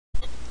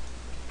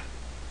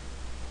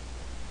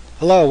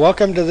Hello,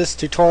 welcome to this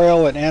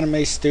tutorial at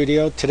Anime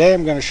Studio. Today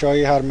I'm going to show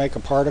you how to make a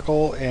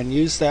particle and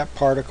use that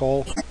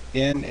particle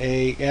in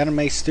a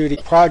Anime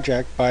Studio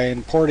project by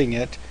importing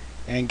it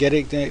and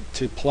getting it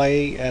to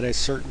play at a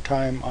certain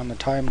time on the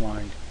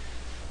timeline.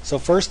 So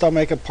first I'll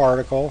make a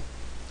particle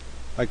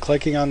by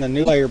clicking on the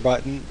new layer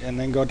button and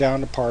then go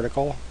down to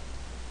particle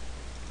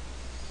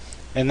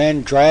and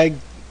then drag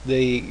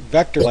the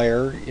vector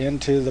layer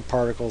into the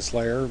particles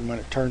layer, and when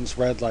it turns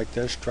red like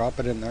this,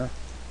 drop it in there.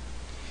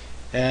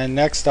 And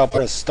next I'll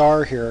put a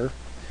star here.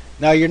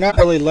 Now you're not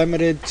really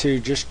limited to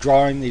just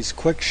drawing these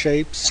quick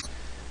shapes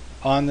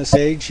on the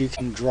stage. You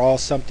can draw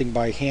something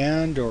by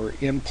hand or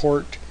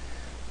import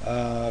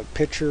a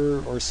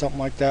picture or something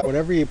like that.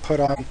 Whatever you put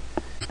on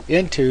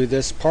into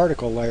this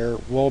particle layer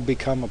will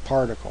become a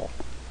particle.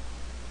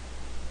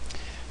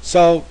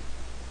 So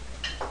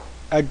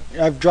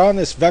I've drawn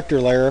this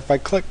vector layer. If I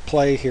click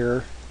play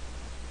here,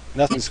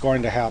 nothing's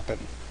going to happen.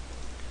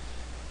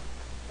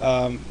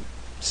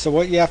 So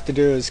what you have to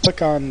do is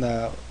click on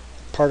the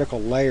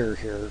particle layer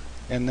here,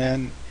 and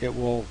then it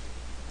will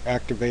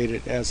activate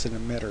it as an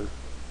emitter.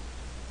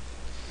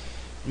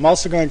 I'm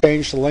also going to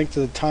change the length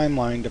of the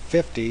timeline to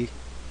 50,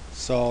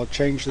 so I'll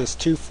change this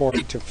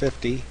 240 to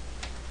 50,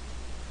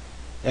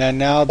 and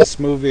now this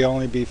movie will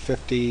only be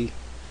 50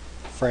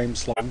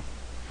 frames long.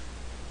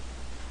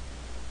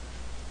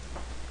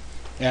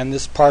 And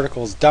this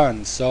particle is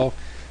done, so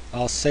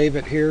I'll save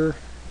it here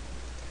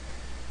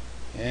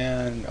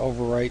and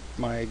overwrite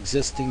my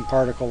existing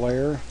particle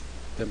layer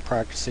that I'm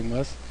practicing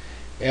with,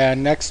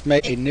 and next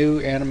make a new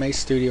Anime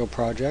Studio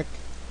project.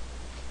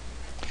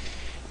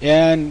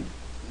 And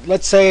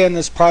let's say in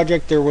this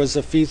project there was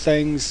a few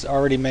things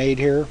already made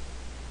here.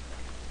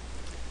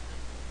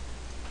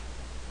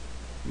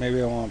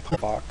 Maybe I want to put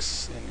a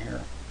box in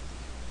here.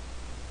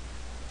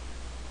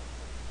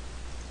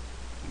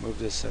 Move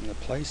this into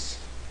place,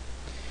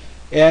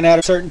 and at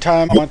a certain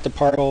time I want the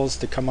particles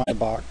to come out of the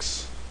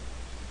box.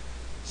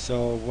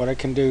 So what I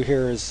can do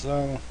here is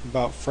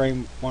about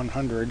frame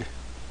 100.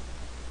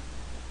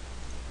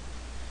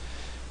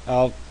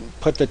 I'll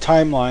put the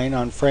timeline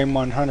on frame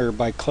 100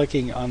 by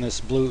clicking on this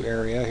blue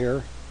area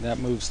here. That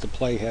moves the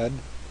playhead.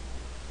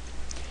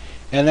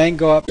 And then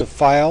go up to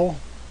File,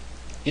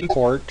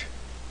 Import,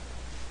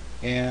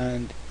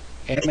 and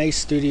Anime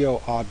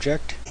Studio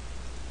Object.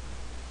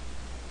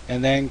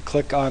 And then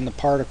click on the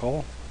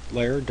particle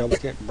layer, double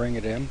click it and bring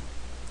it in.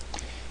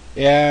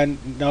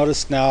 And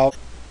notice now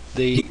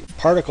the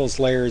particles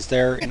layer is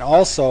there, and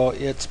also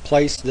it's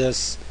placed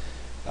this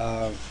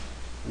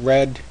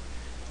red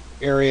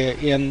area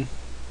in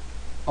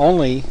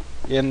only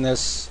in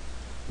this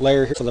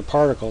layer here for the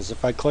particles.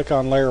 If I click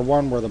on layer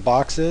 1 where the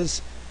box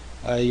is,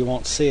 you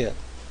won't see it.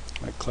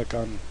 I click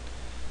on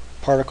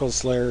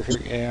particles layer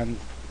here and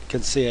you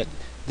can see it.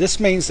 This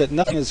means that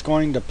nothing is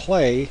going to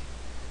play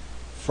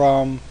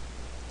from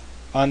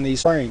on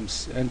these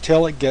frames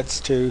until it gets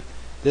to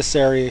this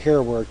area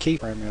here where a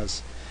keyframe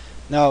is.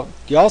 Now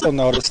you also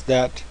notice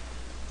that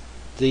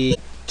the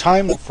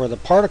time for the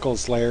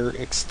particles layer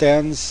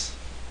extends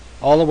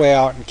all the way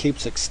out and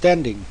keeps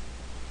extending.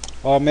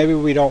 Well, maybe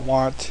we don't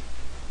want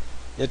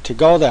it to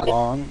go that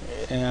long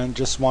and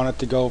just want it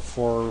to go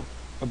for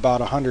about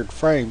 100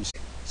 frames.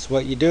 So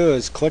what you do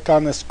is click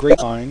on this green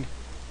line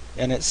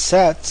and it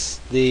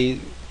sets the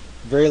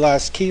very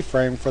last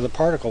keyframe for the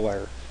particle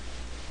layer.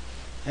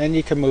 And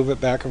you can move it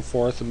back and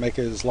forth and make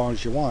it as long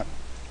as you want.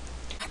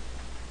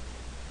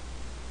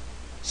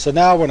 So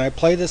now when I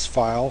play this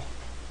file,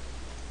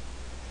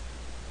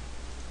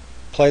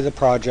 play the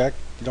project,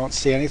 you don't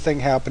see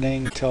anything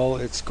happening until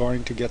it's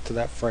going to get to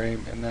that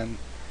frame, and then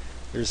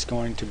there's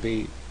going to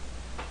be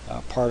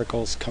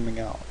particles coming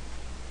out.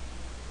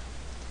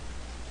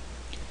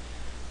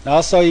 Now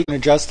also you can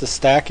adjust the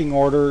stacking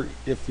order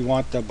if you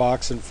want the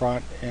box in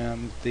front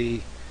and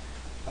the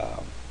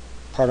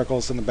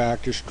particles in the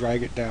back. Just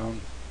drag it down,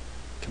 you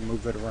can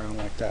move it around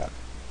like that.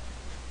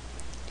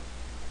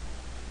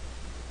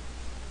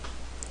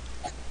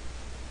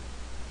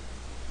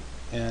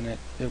 And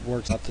it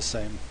works out the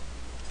same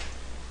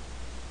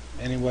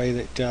any way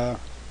that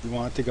you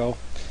want it to go.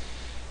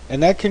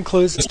 And that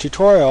concludes this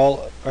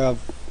tutorial of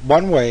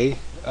one way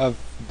of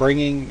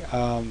bringing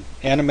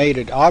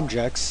animated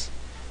objects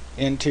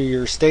into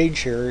your stage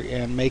here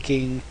and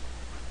making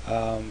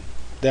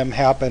them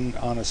happen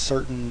on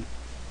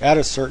at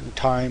a certain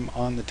time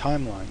on the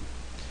timeline.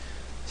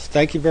 So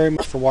thank you very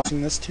much for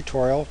watching this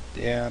tutorial,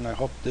 and I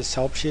hope this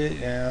helps you,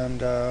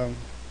 and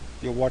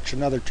you'll watch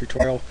another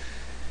tutorial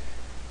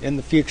in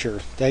the future.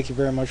 Thank you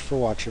very much for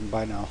watching.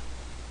 Bye now.